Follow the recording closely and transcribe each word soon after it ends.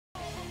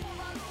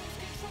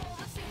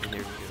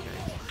here too,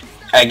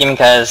 guys. Alright, give me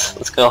Kaz.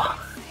 Let's go.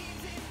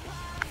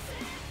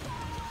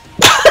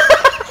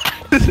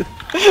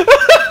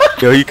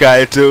 Yo, you got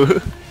it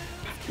too.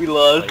 We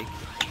lost. Like,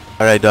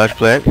 Alright, dodge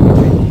play. like,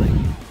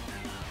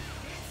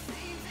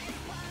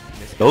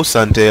 this No,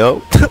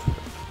 Suntale.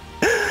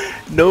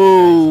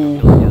 No.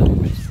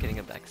 I'm just getting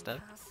a backstep.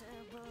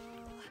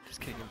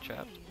 Just getting him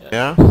trapped.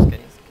 Yeah? Just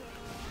getting.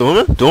 Do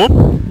him? Do him?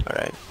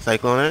 Alright,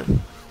 cyclone it.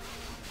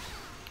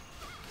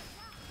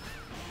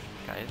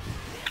 Guys,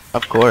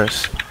 Of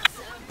course.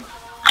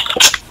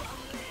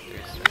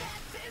 there's stress.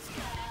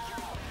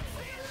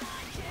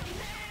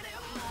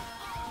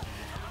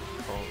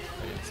 Oh,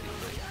 I didn't see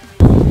like.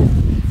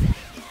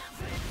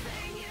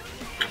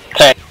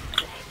 Okay.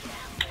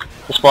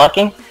 Just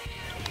blocking?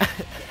 I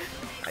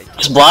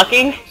Just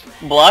blocking?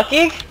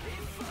 Blocking?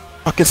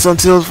 Fucking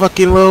Suntale's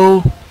fucking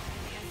low.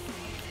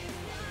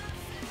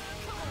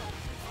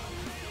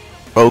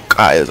 Bro,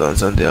 Kai is on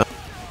Suntale.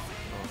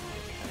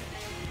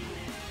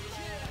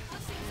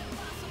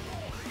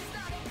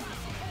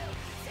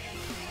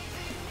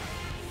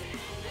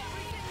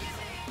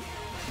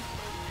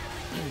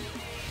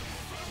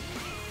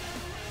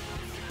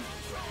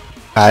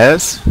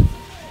 Kai's.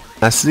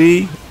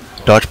 Nasty.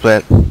 Dodge play.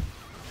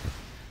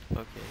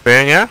 Okay.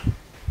 Bearing here?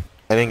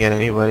 I didn't get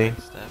anybody.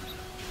 Steps.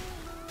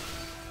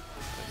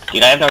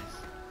 Dude, I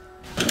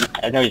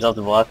have no result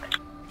to block.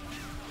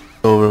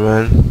 Over,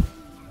 man.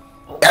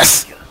 Oh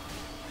Yes! my God.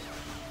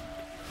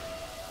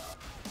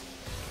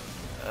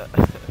 I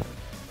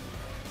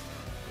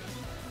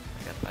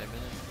got 5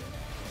 minutes.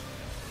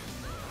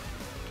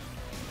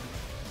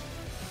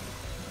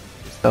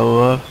 So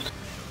left.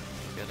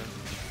 Get him.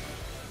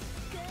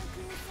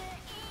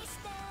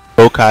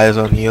 Bro, Kai is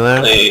on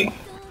healer. Hey.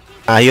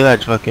 Ah, healer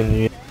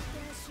fucking.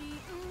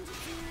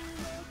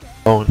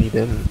 Oh, he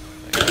didn't.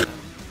 I got him.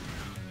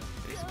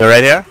 They're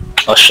right here?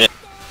 Oh shit.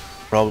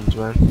 Problems,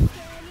 man.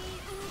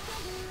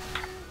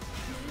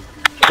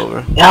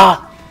 Over.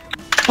 Yeah!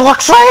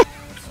 Block side!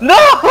 No!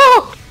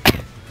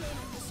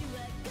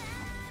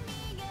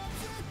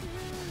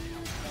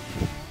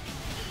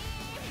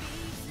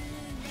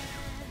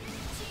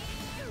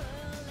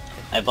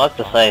 I blocked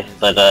the scythe,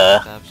 but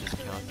Stab just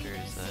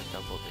counters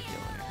double the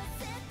healer.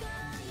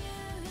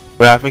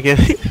 What happened again?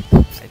 I think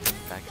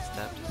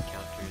backstab just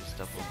counters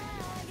double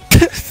the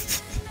healer.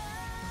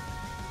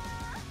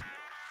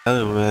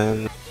 Oh,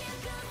 man.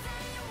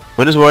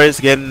 When is Warriors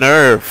getting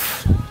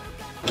nerf?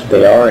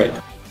 They aren't.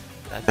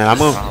 That's Man, I'm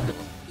the gonna- problem.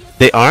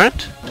 They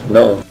aren't?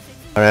 No.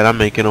 Alright, I'm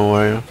making a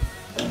Warrior.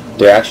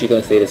 They're actually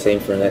going to stay the same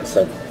for the next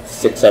like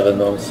 6-7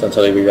 months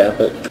until they revamp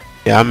it.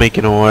 Yeah, I'm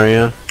making a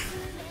Warrior.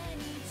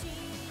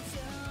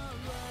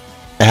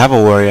 I have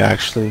a Warrior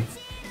actually.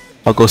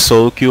 I'll go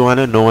solo queue on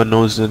it, no one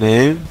knows the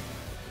name.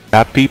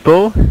 Got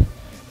people.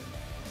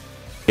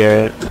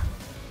 Garrett.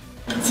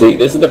 See,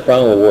 this is the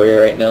problem with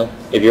Warrior right now.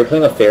 If you're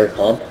playing a fair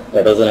comp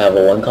that doesn't have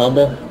a 1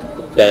 combo,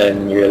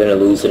 then you're going to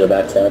lose to the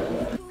backstab.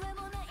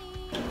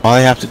 All I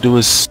have to do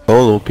is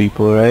solo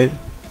people, right?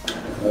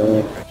 Uh,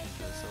 So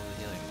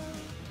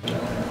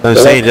healing. I'm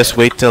saying just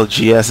wait till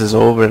GS is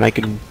over and I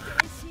can...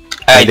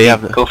 alright, they dude,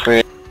 have- go for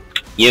it.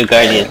 You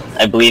Guardian,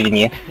 I believe in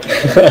you.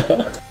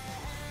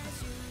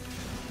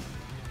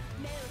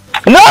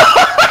 No!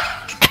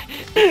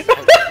 Where's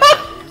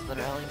the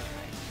rally?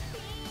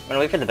 Wanna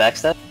wait for the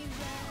backstep?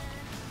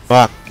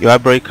 Fuck, yo, I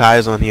break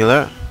Kai's on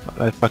healer.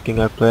 I fucking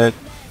got played.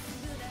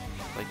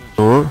 Like,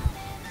 No, did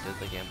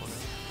the gamble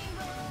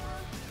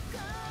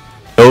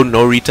now?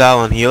 no retail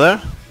on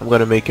healer. I'm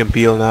gonna make him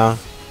peel now.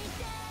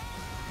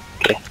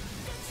 Okay.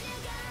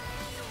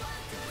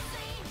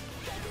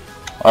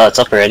 Oh, it's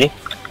up already?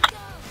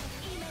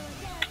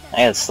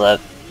 I got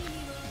slept.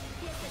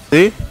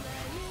 See?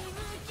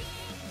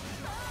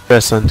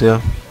 Press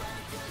until.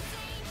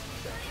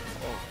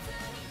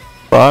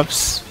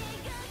 Pops.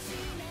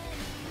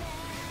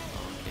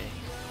 Okay.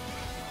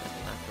 That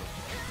did not go.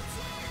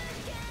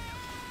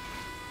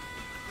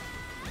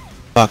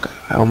 Fuck,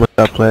 I almost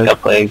got played.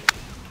 Got plague.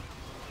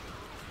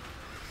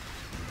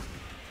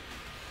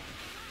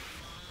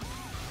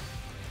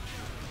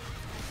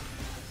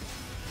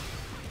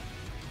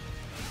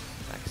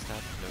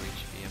 Backstab, no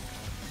HP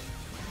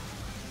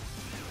impulse.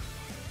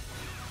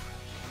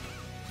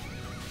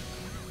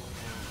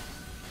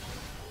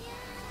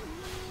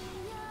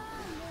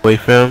 Wait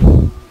for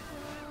him.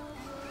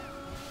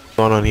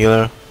 Going on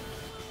healer.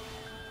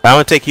 I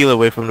want to take healer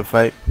away from the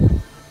fight.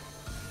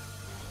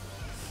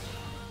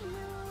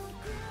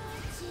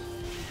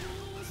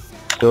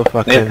 Still We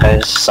have fucking.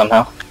 guys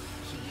somehow. Okay,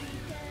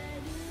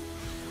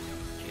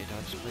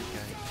 dodge split guy.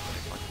 What a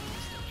fucking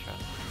instant trap.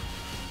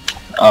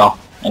 Oh,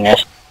 and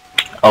yes.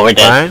 Oh, we're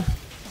dead. Fine.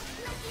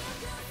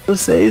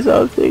 Just say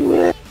something,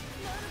 man.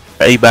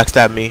 He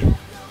backstabbed me.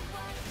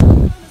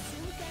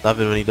 Love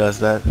it when he does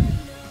that.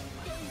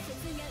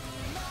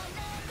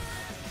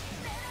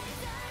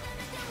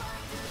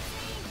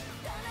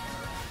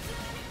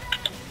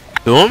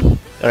 Doom?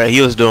 Alright,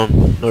 he was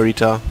Doom. No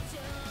retail.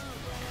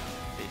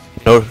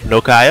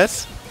 No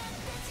Kaias?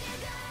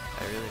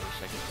 I really wish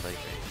I could play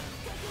right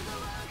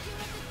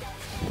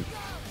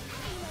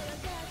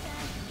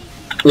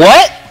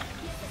What?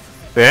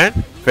 Fair?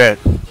 Fair.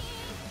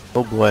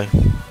 Oh boy.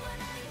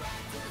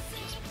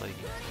 Just play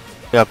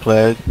games. Got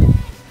played.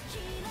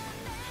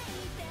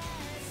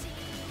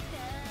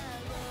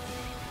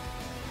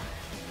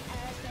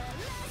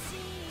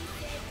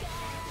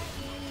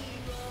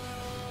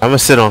 I'ma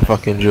sit on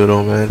fucking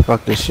judo, man.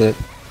 Fuck this shit.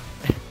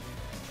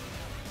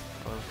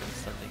 Oh, look, I'm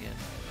stunned again.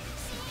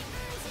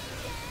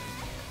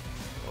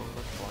 Oh,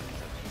 look, block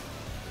is up.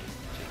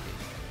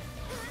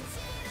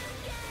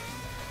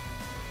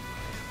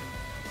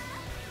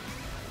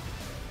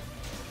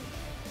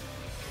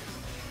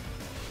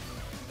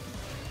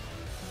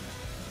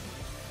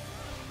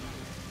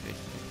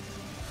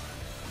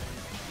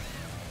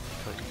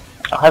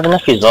 I don't have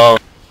enough resolve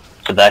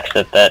to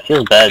backstep that.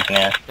 Feels bad,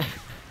 man.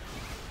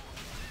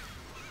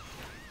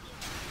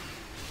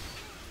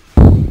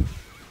 When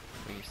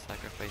you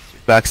sacrifice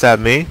your Backstab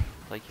me.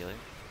 play killer.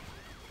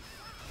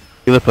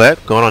 Healer play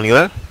it. Going on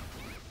healer.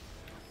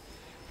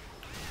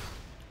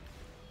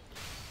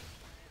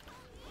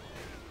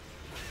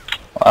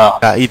 Wow.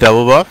 E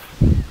double buff.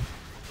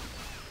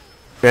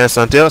 Fair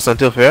Suntail.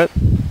 Suntail fair.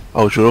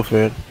 Oh, judo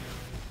fair.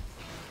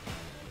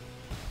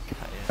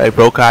 Hey,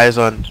 bro, Kai is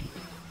on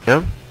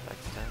him.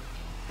 Backstab.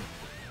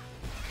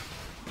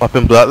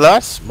 Weapon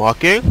bloodlust.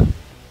 Mocking.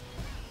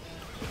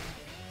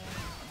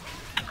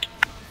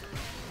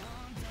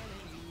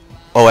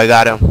 Oh, I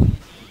got him.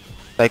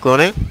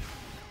 Cycloning.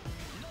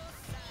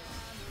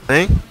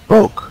 Thing.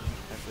 Broke.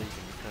 I believe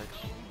you can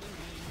touch.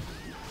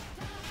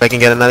 If I can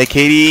get another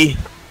KD.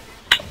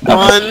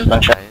 One.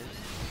 One shot. Guys.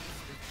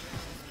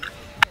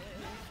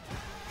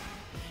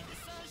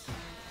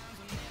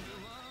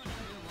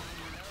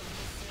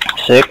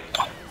 Sick.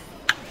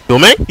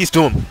 Dooming? He's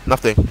doom.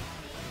 Nothing.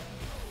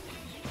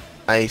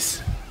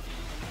 Nice.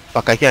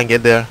 Fuck, I can't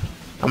get there.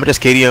 I'ma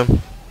just KD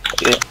him.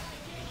 Yeah.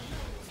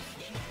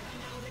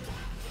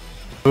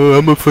 Oh,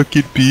 I'ma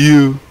fucking pee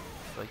you.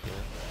 Play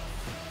killer.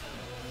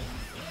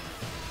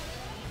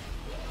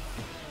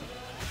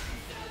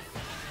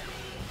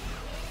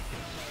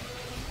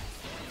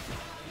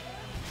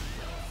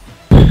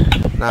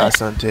 Nah,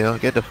 Suntail.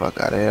 Get the fuck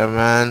out of here,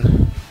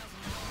 man.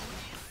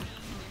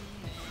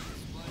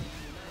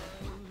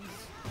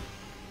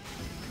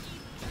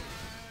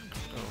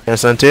 Yeah,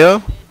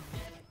 Suntail?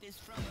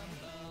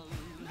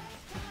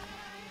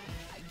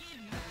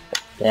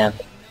 Damn.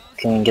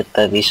 Couldn't get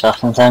that leash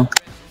off in time.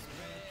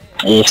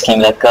 He just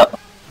came back up.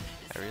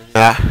 I really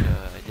Ah. think,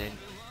 I didn't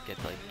get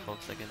like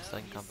 12 seconds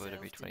stun comboed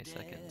every 20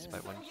 seconds by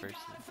one person.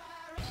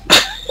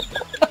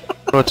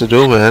 What to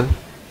do, man?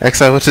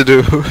 XI, what to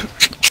do?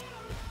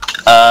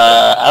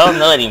 I don't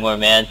know anymore,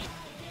 man.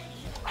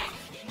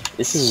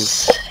 This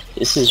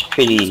is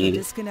pretty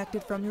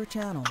Disconnected from your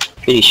channel.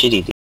 shitty, dude.